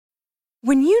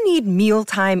When you need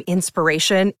mealtime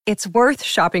inspiration, it's worth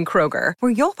shopping Kroger,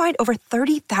 where you'll find over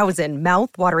 30,000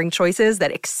 mouth-watering choices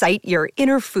that excite your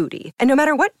inner foodie. And no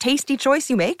matter what tasty choice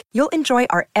you make, you'll enjoy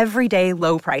our everyday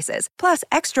low prices, plus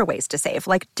extra ways to save,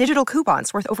 like digital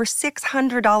coupons worth over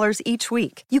 $600 each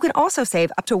week. You can also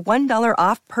save up to $1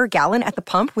 off per gallon at the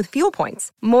pump with fuel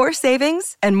points. More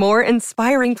savings and more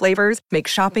inspiring flavors make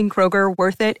shopping Kroger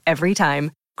worth it every time.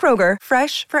 Kroger,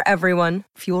 fresh for everyone.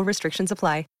 Fuel restrictions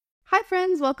apply. Hi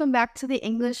friends, welcome back to the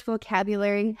English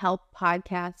Vocabulary Help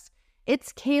Podcast.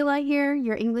 It's Kayla here,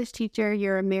 your English teacher,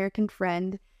 your American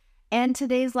friend. And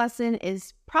today's lesson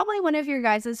is probably one of your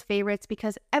guys' favorites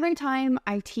because every time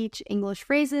I teach English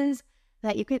phrases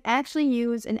that you can actually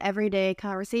use in everyday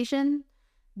conversation,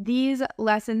 these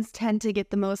lessons tend to get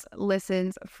the most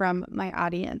listens from my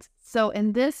audience. So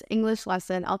in this English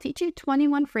lesson, I'll teach you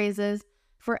 21 phrases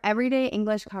for everyday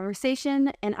English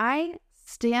conversation, and I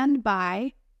stand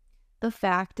by the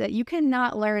fact that you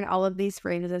cannot learn all of these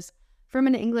phrases from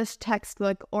an English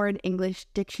textbook or an English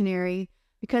dictionary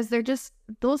because they're just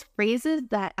those phrases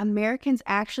that Americans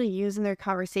actually use in their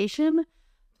conversation.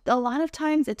 A lot of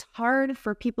times it's hard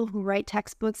for people who write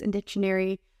textbooks and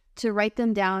dictionary to write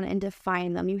them down and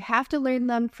define them. You have to learn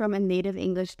them from a native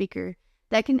English speaker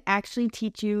that can actually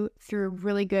teach you through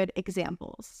really good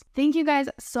examples. Thank you guys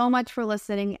so much for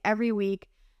listening every week.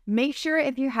 Make sure,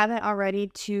 if you haven't already,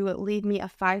 to leave me a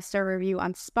 5-star review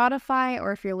on Spotify,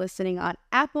 or if you're listening on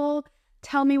Apple,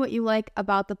 tell me what you like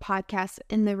about the podcast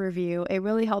in the review. It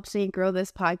really helps me grow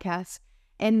this podcast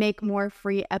and make more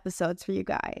free episodes for you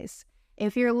guys.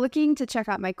 If you're looking to check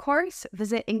out my course,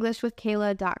 visit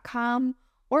EnglishWithKayla.com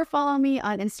or follow me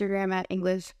on Instagram at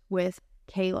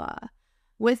EnglishWithKayla.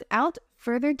 Without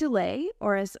further delay,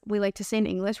 or as we like to say in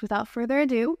English, without further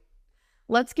ado,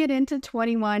 let's get into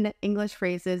 21 English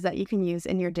phrases that you can use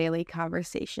in your daily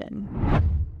conversation.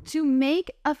 To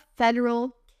make a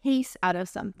federal case out of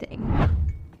something.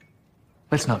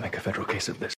 Let's not make a federal case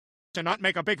of this. To not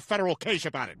make a big federal case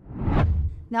about it.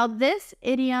 Now, this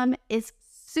idiom is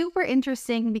super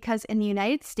interesting because in the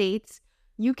United States,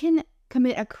 you can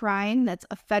commit a crime that's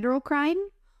a federal crime,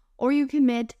 or you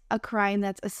commit a crime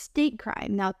that's a state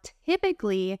crime. Now,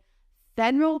 typically,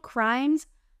 federal crimes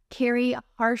carry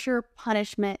harsher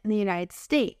punishment in the United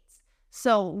States.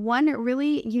 So one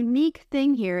really unique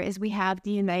thing here is we have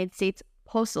the United States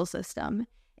postal system.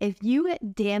 If you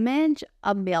damage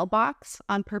a mailbox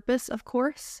on purpose, of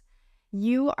course,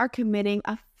 you are committing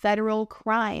a federal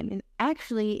crime. And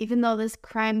actually, even though this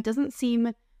crime doesn't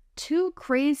seem too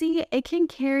crazy, it can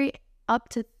carry up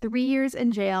to 3 years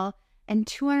in jail and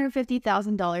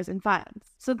 $250,000 in fines.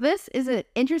 So this is an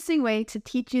interesting way to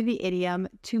teach you the idiom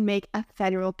to make a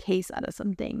federal case out of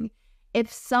something. If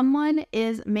someone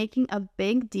is making a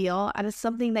big deal out of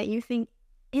something that you think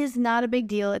is not a big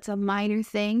deal, it's a minor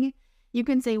thing, you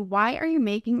can say, why are you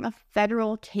making a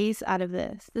federal case out of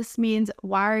this? This means,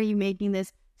 why are you making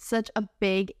this such a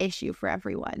big issue for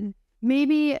everyone?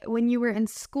 Maybe when you were in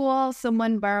school,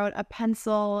 someone borrowed a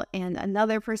pencil and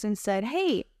another person said,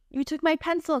 hey, you took my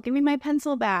pencil, give me my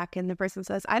pencil back. And the person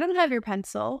says, I don't have your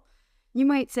pencil. You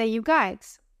might say, you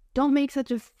guys, don't make such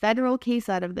a federal case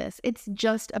out of this. It's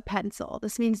just a pencil.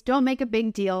 This means don't make a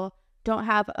big deal. Don't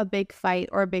have a big fight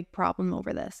or a big problem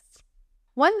over this.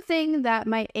 One thing that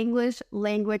my English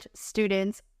language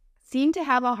students seem to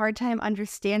have a hard time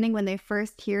understanding when they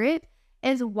first hear it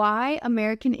is why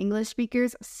American English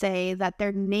speakers say that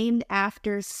they're named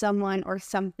after someone or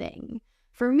something.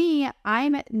 For me,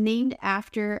 I'm named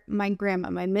after my grandma.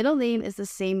 My middle name is the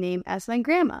same name as my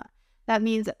grandma. That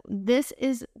means this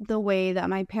is the way that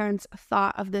my parents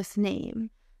thought of this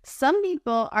name. Some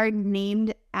people are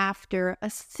named after a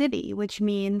city, which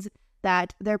means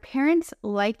that their parents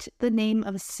liked the name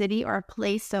of a city or a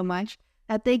place so much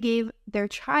that they gave their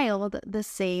child the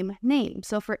same name.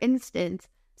 So for instance,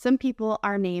 some people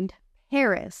are named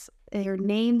Paris. They're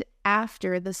named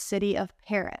after the city of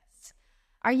Paris.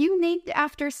 Are you named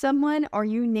after someone? Or are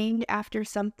you named after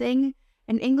something?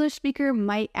 An English speaker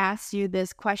might ask you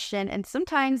this question, and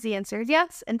sometimes the answer is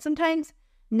yes, and sometimes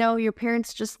no, your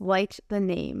parents just liked the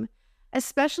name.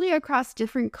 Especially across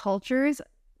different cultures,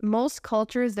 most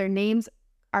cultures, their names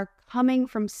are coming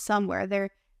from somewhere.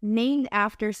 They're named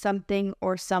after something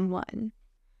or someone.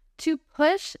 To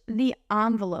push the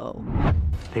envelope.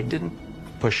 They didn't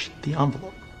push the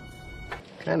envelope.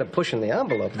 Kind of pushing the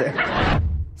envelope there.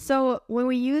 So when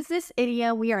we use this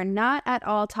idiom, we are not at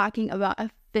all talking about a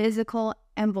physical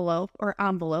envelope or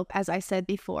envelope, as I said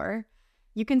before.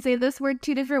 You can say this word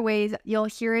 2 different ways. You'll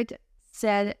hear it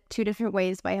said 2 different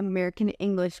ways by American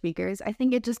English speakers. I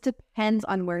think it just depends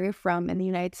on where you're from in the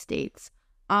United States,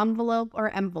 envelope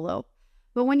or envelope.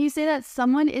 But when you say that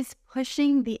someone is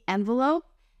pushing the envelope,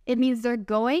 it means they're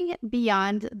going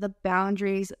beyond the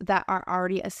boundaries that are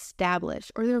already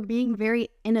established, or they're being very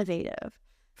innovative.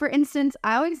 For instance,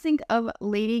 I always think of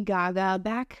Lady Gaga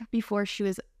back before she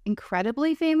was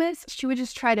incredibly famous. She would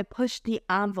just try to push the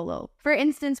envelope. For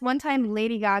instance, one time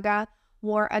Lady Gaga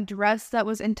wore a dress that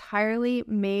was entirely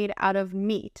made out of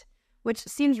meat, which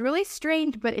seems really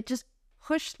strange, but it just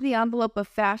pushed the envelope of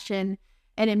fashion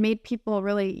and it made people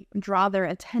really draw their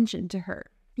attention to her.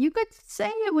 You could say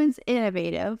it was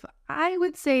innovative. I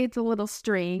would say it's a little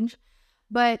strange,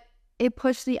 but it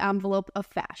pushed the envelope of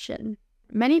fashion.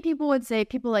 Many people would say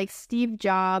people like Steve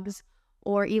Jobs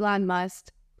or Elon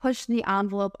Musk pushed the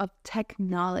envelope of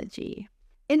technology.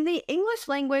 In the English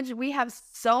language, we have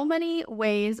so many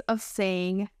ways of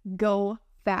saying go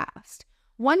fast.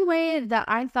 One way that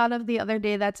I thought of the other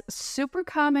day that's super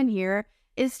common here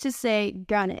is to say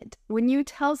gun it. When you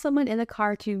tell someone in the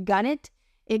car to gun it,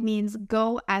 it means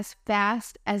go as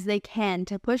fast as they can,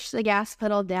 to push the gas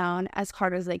pedal down as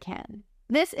hard as they can.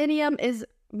 This idiom is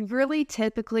really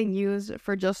typically used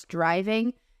for just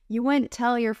driving. You wouldn't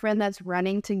tell your friend that's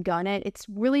running to gun it. It's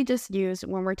really just used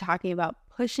when we're talking about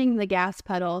pushing the gas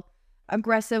pedal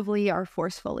aggressively or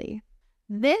forcefully.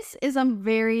 This is a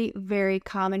very, very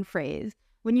common phrase.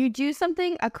 When you do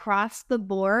something across the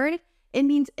board, it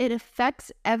means it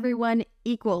affects everyone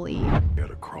equally.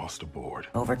 Get across the board.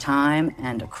 Over time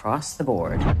and across the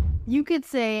board. You could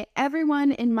say,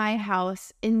 everyone in my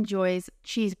house enjoys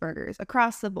cheeseburgers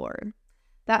across the board.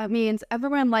 That means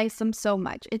everyone likes them so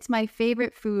much. It's my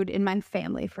favorite food in my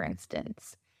family, for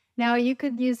instance. Now, you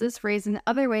could use this phrase in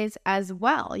other ways as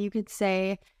well. You could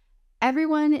say,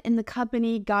 everyone in the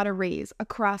company got a raise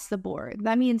across the board.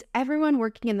 That means everyone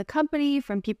working in the company,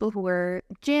 from people who were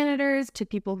janitors to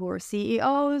people who were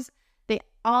CEOs, they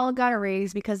all got a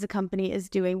raise because the company is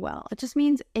doing well. It just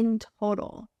means in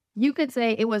total. You could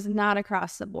say it was not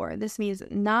across the board. This means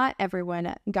not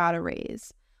everyone got a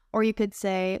raise. Or you could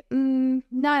say,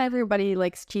 not everybody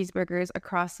likes cheeseburgers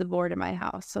across the board in my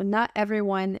house. So not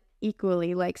everyone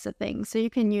equally likes a thing. So you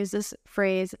can use this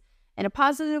phrase in a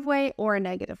positive way or a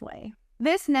negative way.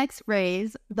 This next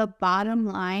phrase, the bottom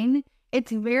line,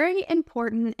 it's very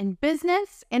important in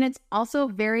business, and it's also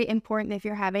very important if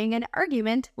you're having an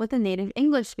argument with a native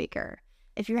English speaker.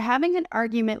 If you're having an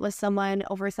argument with someone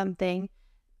over something,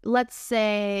 let's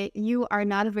say you are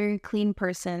not a very clean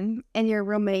person and your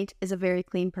roommate is a very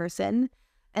clean person,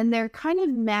 and they're kind of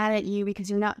mad at you because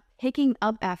you're not picking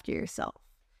up after yourself.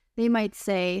 They might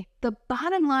say, the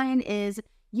bottom line is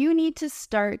you need to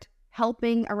start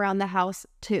helping around the house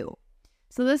too.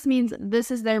 So this means this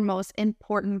is their most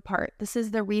important part. This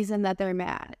is the reason that they're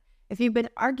mad. If you've been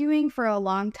arguing for a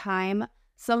long time,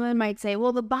 someone might say,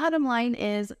 well, the bottom line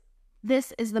is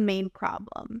this is the main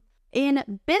problem.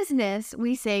 In business,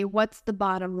 we say, what's the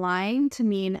bottom line, to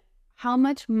mean how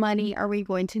much money are we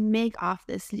going to make off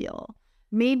this deal?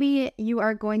 Maybe you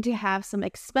are going to have some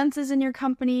expenses in your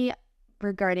company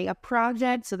regarding a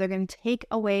project, so they're going to take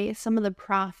away some of the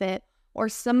profit or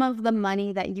some of the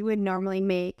money that you would normally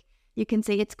make. You can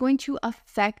say it's going to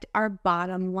affect our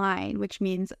bottom line, which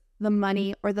means the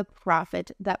money or the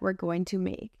profit that we're going to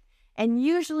make. And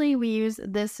usually we use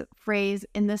this phrase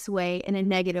in this way, in a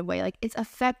negative way, like it's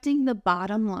affecting the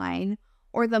bottom line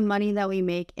or the money that we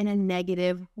make in a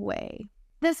negative way.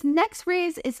 This next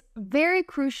phrase is very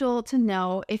crucial to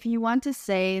know if you want to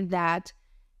say that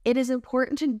it is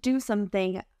important to do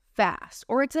something fast,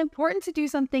 or it's important to do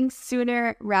something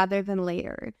sooner rather than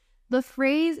later. The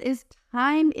phrase is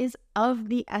time is of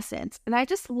the essence. And I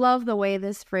just love the way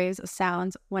this phrase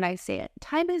sounds when I say it.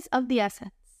 Time is of the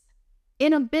essence.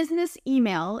 In a business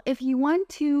email, if you want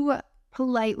to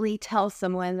politely tell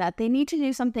someone that they need to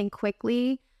do something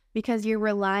quickly because you're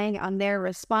relying on their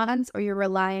response or you're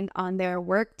relying on their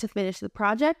work to finish the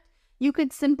project, you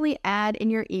could simply add in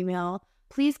your email,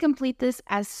 please complete this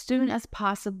as soon as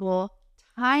possible.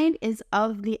 Time is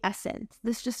of the essence.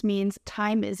 This just means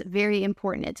time is very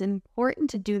important. It's important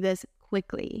to do this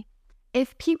quickly.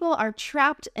 If people are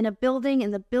trapped in a building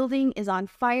and the building is on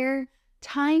fire,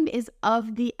 time is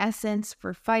of the essence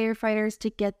for firefighters to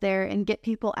get there and get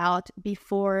people out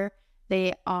before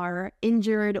they are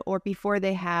injured or before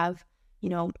they have,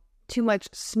 too much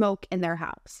smoke in their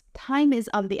house. Time is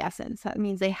of the essence. That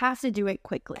means they have to do it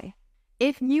quickly.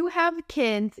 If you have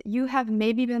kids, you have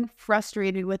maybe been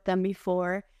frustrated with them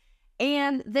before,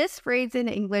 and this phrase in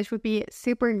English would be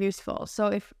super useful. So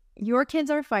if your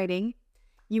kids are fighting,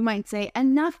 you might say,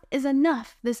 enough is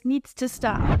enough. This needs to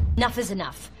stop. Enough is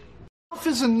enough. Enough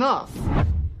is enough.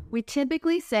 We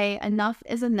typically say enough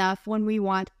is enough when we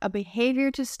want a behavior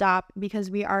to stop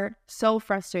because we are so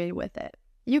frustrated with it.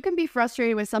 You can be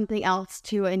frustrated with something else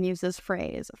too and use this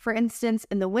phrase. For instance,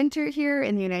 in the winter here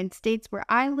in the United States where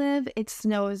I live, it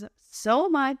snows so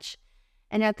much.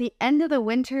 And at the end of the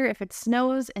winter, if it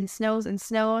snows and snows and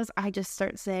snows, I just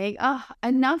start saying,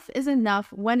 enough is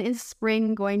enough. When is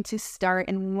spring going to start?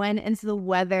 And when is the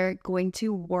weather going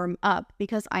to warm up?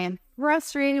 Because I am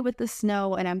frustrated with the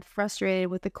snow and I'm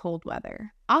frustrated with the cold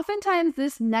weather. Oftentimes,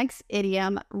 this next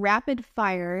idiom, rapid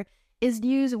fire, is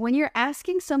used when you're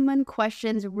asking someone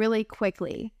questions really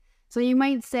quickly. So you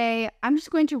might say, I'm just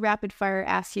going to rapid fire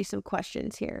ask you some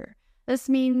questions here. This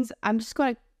means I'm just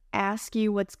going to ask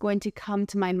you what's going to come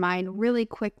to my mind really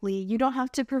quickly. You don't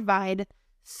have to provide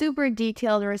super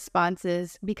detailed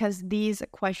responses because these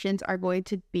questions are going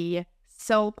to be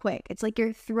so quick. It's like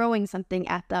you're throwing something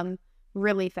at them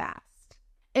really fast.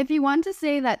 If you want to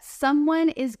say that someone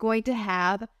is going to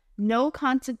have no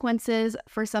consequences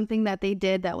for something that they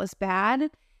did that was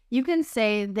bad, you can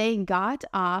say they got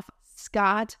off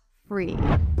scot-free.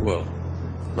 Well,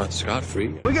 not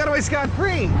scot-free. We got away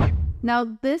scot-free.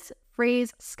 Now, this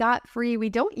phrase scot-free we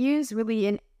don't use really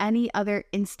in any other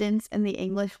instance in the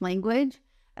English language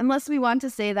unless we want to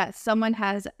say that someone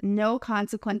has no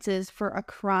consequences for a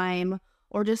crime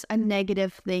or just a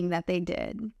negative thing that they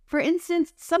did. For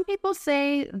instance, some people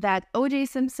say that O.J.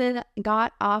 Simpson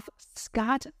got off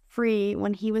scot-free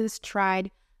when he was tried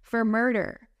for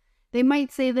murder. They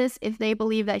might say this if they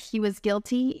believe that he was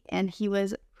guilty and he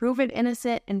was proven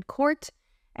innocent in court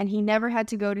and he never had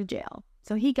to go to jail.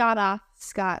 So he got off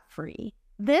scot-free.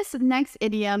 This next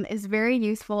idiom is very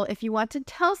useful if you want to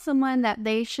tell someone that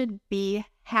they should be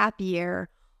happier,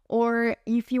 or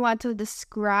if you want to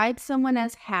describe someone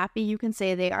as happy, you can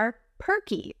say they are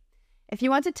perky. If you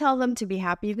want to tell them to be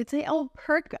happy, you could say, oh,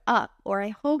 perk up, or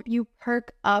I hope you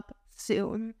perk up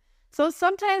soon. So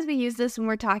sometimes we use this when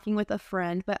we're talking with a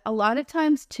friend, but a lot of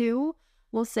times too,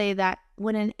 we'll say that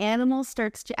when an animal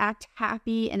starts to act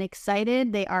happy and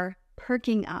excited, they are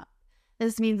perking up.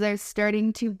 This means they're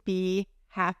starting to be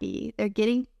happy. They're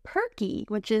getting perky,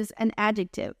 which is an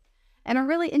adjective, and a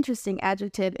really interesting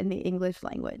adjective in the English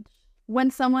language. When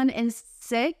someone is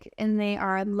sick and they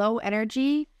are low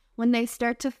energy, when they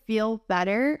start to feel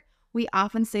better, we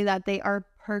often say that they are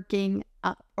perking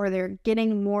up, or they're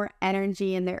getting more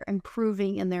energy and they're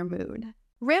improving in their mood.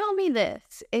 Riddle me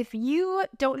this. If you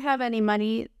don't have any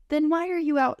money, then why are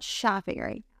you out shopping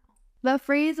right now? The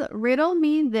phrase riddle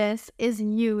me this is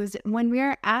used when we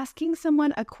are asking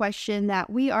someone a question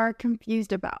that we are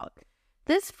confused about.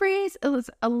 This phrase is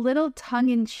a little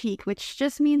tongue-in-cheek, which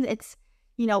just means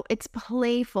it's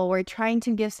playful. We're trying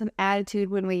to give some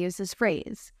attitude when we use this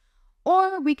phrase.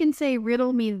 Or we can say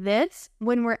riddle me this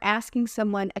when we're asking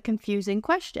someone a confusing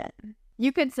question.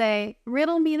 You could say,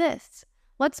 riddle me this.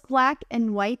 What's black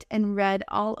and white and red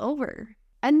all over?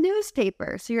 A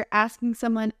newspaper. So you're asking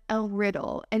someone a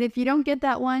riddle. And if you don't get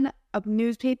that one, a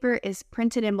newspaper is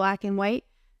printed in black and white,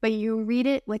 but you read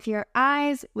it with your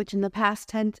eyes, which in the past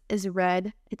tense is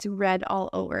red. It's red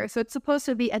all over. So it's supposed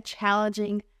to be a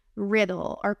challenging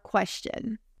riddle or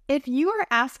question. If you are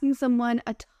asking someone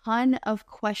a ton of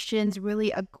questions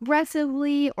really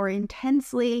aggressively or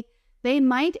intensely, they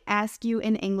might ask you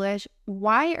in English,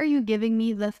 why are you giving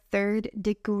me the third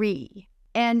degree?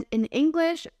 And in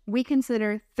English, we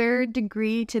consider third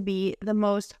degree to be the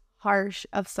most harsh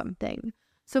of something.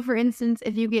 So for instance,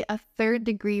 if you get a third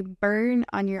degree burn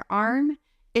on your arm,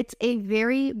 it's a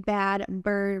very bad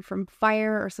burn from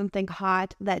fire or something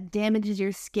hot that damages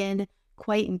your skin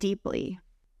quite deeply.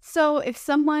 So if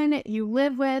someone you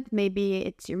live with, maybe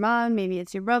it's your mom, maybe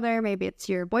it's your brother, maybe it's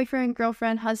your boyfriend,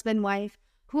 girlfriend, husband, wife,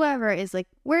 whoever is like,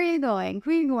 where are you going?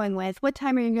 Who are you going with? What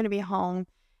time are you going to be home?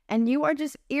 And you are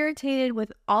just irritated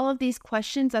with all of these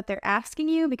questions that they're asking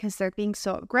you because they're being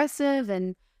so aggressive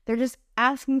and they're just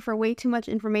asking for way too much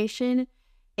information.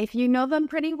 If you know them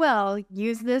pretty well,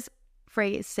 use this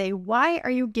phrase. Say, why are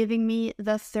you giving me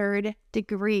the third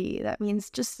degree? That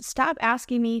means just stop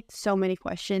asking me so many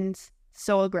questions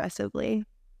so aggressively.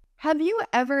 Have you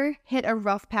ever hit a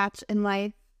rough patch in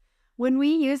life? When we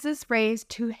use this phrase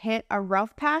to hit a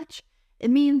rough patch, it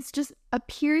means just a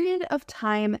period of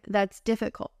time that's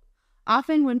difficult.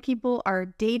 Often when people are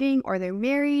dating or they're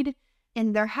married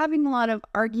and they're having a lot of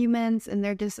arguments and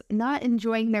they're just not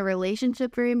enjoying their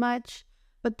relationship very much,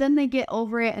 but then they get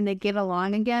over it and they get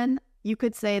along again, you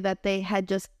could say that they had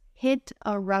just hit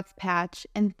a rough patch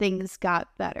and things got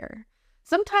better.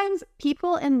 Sometimes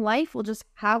people in life will just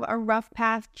have a rough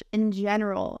patch in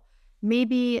general.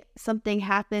 Maybe something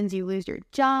happens, you lose your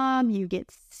job, you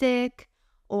get sick,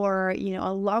 or,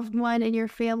 a loved one in your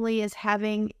family is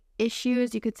having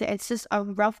issues. You could say it's just a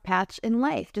rough patch in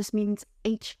life. Just means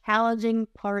a challenging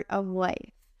part of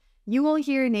life. You will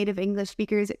hear native English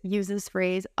speakers use this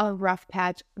phrase, a rough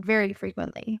patch, very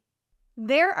frequently.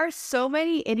 There are so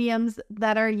many idioms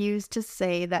that are used to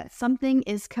say that something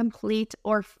is complete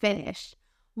or finished.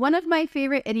 One of my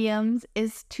favorite idioms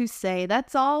is to say,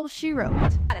 that's all she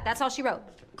wrote. That's all she wrote.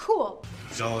 Cool.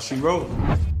 That's all she wrote.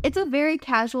 It's a very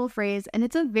casual phrase, and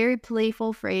it's a very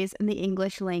playful phrase in the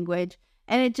English language,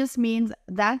 and it just means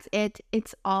that's it,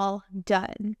 it's all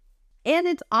done. And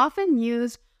it's often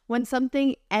used when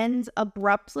something ends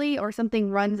abruptly or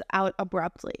something runs out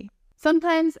abruptly.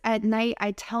 Sometimes at night,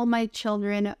 I tell my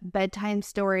children bedtime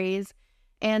stories,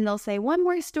 and they'll say, one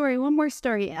more story.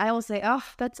 And I will say, oh,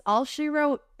 that's all she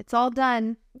wrote. It's all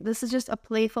done. This is just a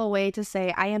playful way to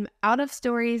say, I am out of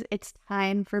stories. It's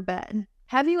time for bed.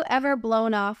 Have you ever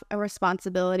blown off a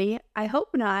responsibility? I hope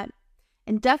not.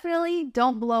 And definitely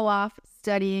don't blow off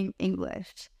studying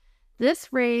English. This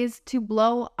phrase, to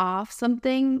blow off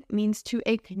something, means to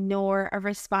ignore a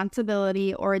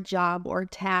responsibility or a job or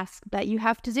task that you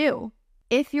have to do.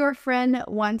 If your friend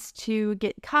wants to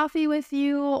get coffee with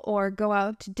you or go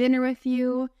out to dinner with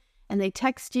you and they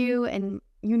text you and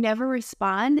you never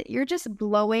respond, you're just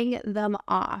blowing them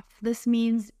off. This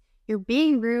means you're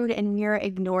being rude and you're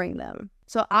ignoring them.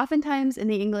 So oftentimes in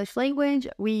the English language,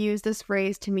 we use this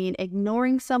phrase to mean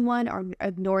ignoring someone or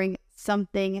ignoring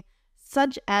something,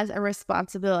 such as a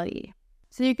responsibility.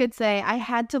 So you could say, I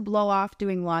had to blow off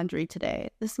doing laundry today.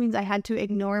 This means I had to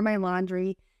ignore my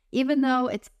laundry, even though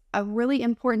it's a really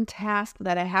important task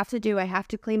that I have to do. I have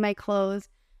to clean my clothes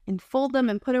and fold them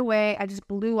and put away. I just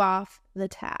blew off the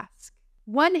task.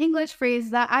 One English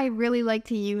phrase that I really like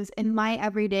to use in my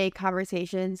everyday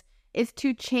conversations is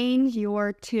to change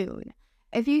your tune.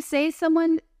 If you say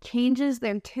someone changes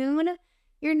their tune,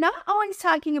 you're not always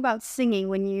talking about singing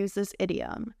when you use this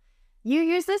idiom. You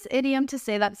use this idiom to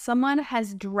say that someone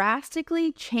has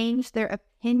drastically changed their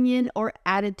opinion or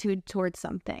attitude towards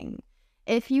something.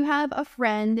 If you have a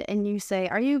friend and you say,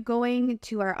 are you going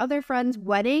to our other friend's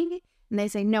wedding? And they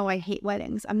say, no, I hate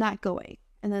weddings. I'm not going.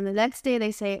 And then the next day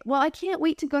they say, well, I can't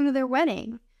wait to go to their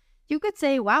wedding. You could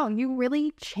say, wow, you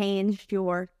really changed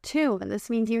your tune. This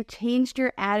means you changed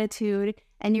your attitude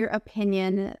and your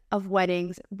opinion of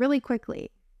weddings really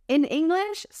quickly. In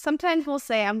English, sometimes we'll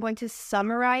say, I'm going to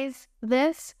summarize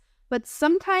this, but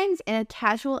sometimes in a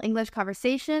casual English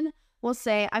conversation, we'll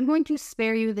say, I'm going to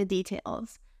spare you the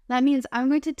details. That means I'm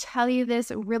going to tell you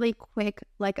this really quick,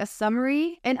 like a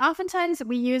summary. And oftentimes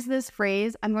we use this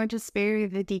phrase, I'm going to spare you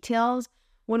the details,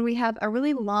 when we have a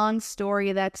really long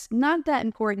story that's not that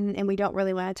important and we don't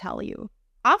really want to tell you.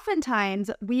 Oftentimes,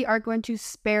 we are going to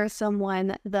spare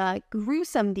someone the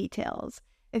gruesome details.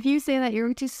 If you say that you're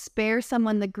going to spare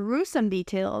someone the gruesome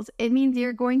details, it means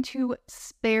you're going to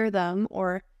spare them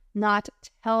or not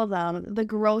tell them the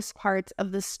gross parts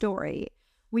of the story.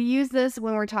 We use this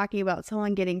when we're talking about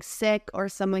someone getting sick or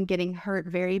someone getting hurt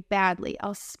very badly.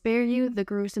 I'll spare you the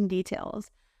gruesome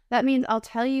details. That means I'll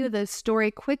tell you the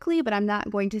story quickly, but I'm not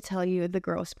going to tell you the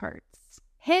gross parts.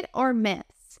 Hit or miss.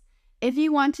 If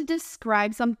you want to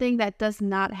describe something that does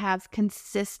not have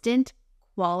consistent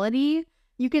quality,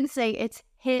 you can say it's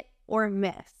hit or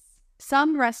miss.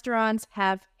 Some restaurants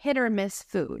have hit or miss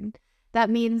food. That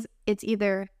means it's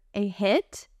either a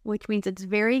hit, which means it's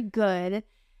very good.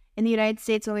 In the United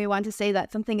States, when we want to say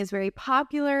that something is very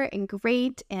popular and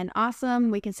great and awesome,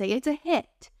 we can say it's a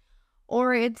hit.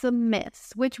 Or it's a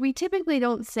miss, which we typically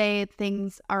don't say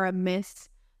things are a miss.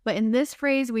 But in this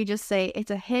phrase, we just say it's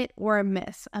a hit or a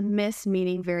miss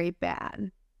meaning very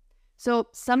bad. So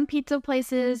some pizza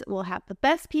places will have the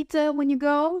best pizza when you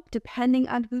go. Depending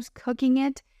on who's cooking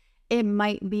it, it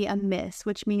might be a miss,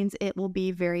 which means it will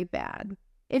be very bad.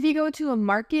 If you go to a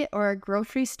market or a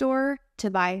grocery store to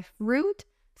buy fruit,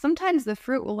 sometimes the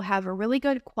fruit will have a really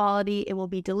good quality. It will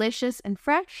be delicious and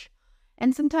fresh.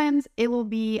 And sometimes it will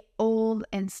be old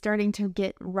and starting to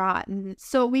get rotten.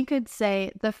 So we could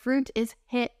say the fruit is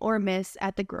hit or miss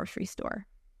at the grocery store.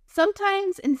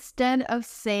 Sometimes instead of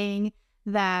saying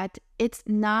that it's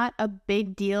not a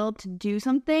big deal to do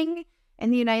something,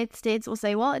 in the United States we'll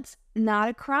say, well, it's not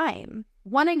a crime.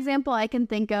 One example I can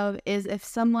think of is if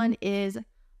someone is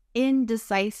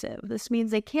indecisive. This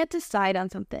means they can't decide on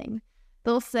something.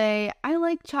 They'll say, I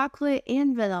like chocolate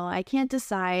and vanilla. I can't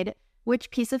decide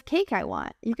which piece of cake I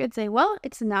want. You could say, well,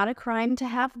 it's not a crime to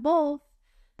have both.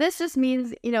 This just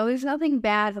means, there's nothing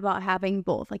bad about having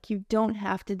both. Like, you don't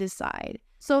have to decide.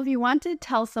 So if you want to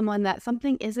tell someone that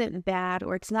something isn't bad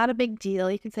or it's not a big deal,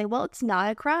 you can say, well, it's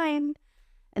not a crime.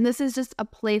 And this is just a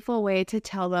playful way to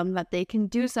tell them that they can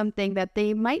do something that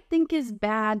they might think is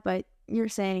bad, but you're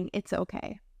saying it's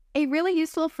okay. A really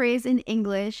useful phrase in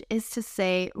English is to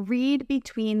say, read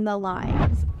between the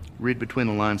lines. Read between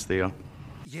the lines, Theo.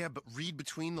 Yeah, but read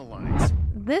between the lines.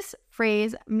 This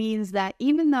phrase means that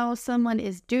even though someone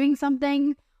is doing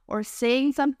something or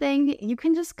saying something, you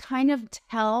can just kind of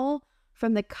tell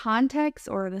from the context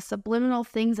or the subliminal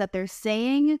things that they're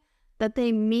saying that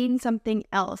they mean something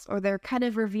else, or they're kind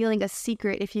of revealing a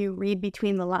secret if you read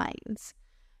between the lines.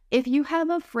 If you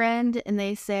have a friend and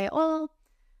they say, "Oh,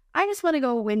 I just want to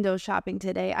go window shopping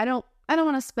today. I don't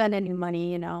want to spend any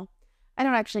money, I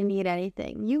don't actually need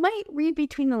anything." You might read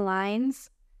between the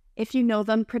lines if you know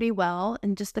them pretty well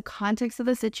and just the context of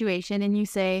the situation, and you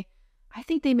say, "I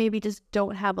think they maybe just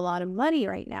don't have a lot of money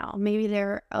right now. Maybe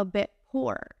they're a bit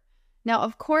poor." Now,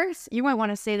 of course, you might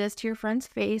want to say this to your friend's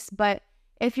face, but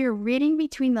if you're reading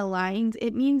between the lines,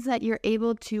 it means that you're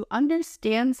able to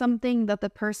understand something that the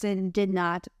person did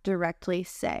not directly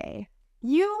say.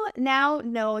 You now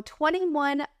know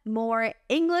 21 more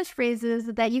English phrases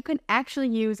that you can actually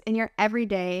use in your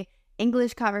everyday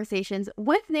English conversations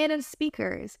with native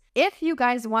speakers. If you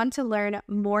guys want to learn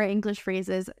more English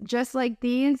phrases just like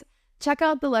these, check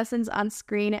out the lessons on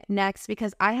screen next,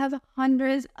 because I have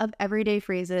hundreds of everyday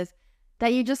phrases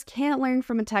that you just can't learn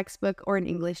from a textbook or an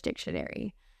English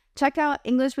dictionary. Check out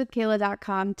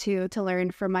EnglishWithKayla.com too to learn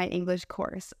from my English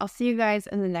course. I'll see you guys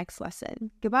in the next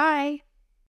lesson. Goodbye.